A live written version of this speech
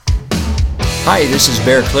Hi, this is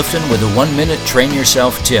Bear Clifton with a 1-minute Train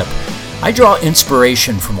Yourself tip. I draw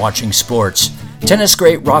inspiration from watching sports. Tennis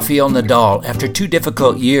great Rafael Nadal, after 2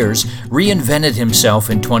 difficult years, reinvented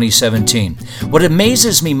himself in 2017. What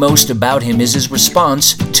amazes me most about him is his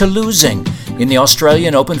response to losing. In the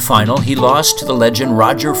Australian Open final, he lost to the legend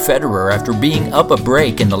Roger Federer after being up a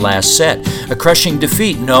break in the last set. A crushing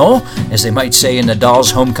defeat, no? As they might say in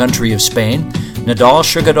Nadal's home country of Spain. Nadal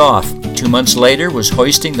shook it off. 2 months later, was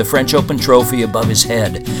hoisting the French Open trophy above his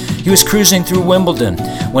head. He was cruising through Wimbledon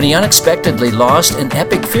when he unexpectedly lost an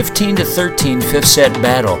epic 15-13 fifth-set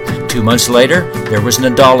battle. 2 months later, there was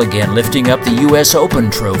Nadal again lifting up the U.S.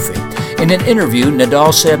 Open trophy. In an interview,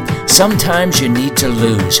 Nadal said, "Sometimes you need to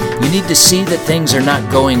lose. You need to see that things are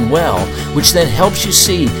not going well, which then helps you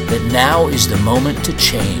see that now is the moment to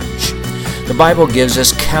change." The Bible gives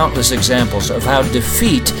us countless examples of how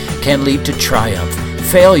defeat can lead to triumph.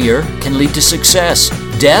 Failure can lead to success.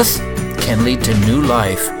 Death can lead to new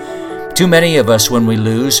life. Too many of us, when we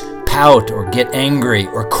lose, pout or get angry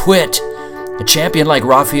or quit. A champion like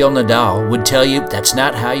Rafael Nadal would tell you that's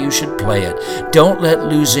not how you should play it. Don't let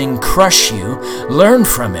losing crush you. Learn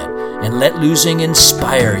from it and let losing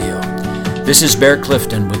inspire you. This is Bear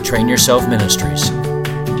Clifton with Train Yourself Ministries.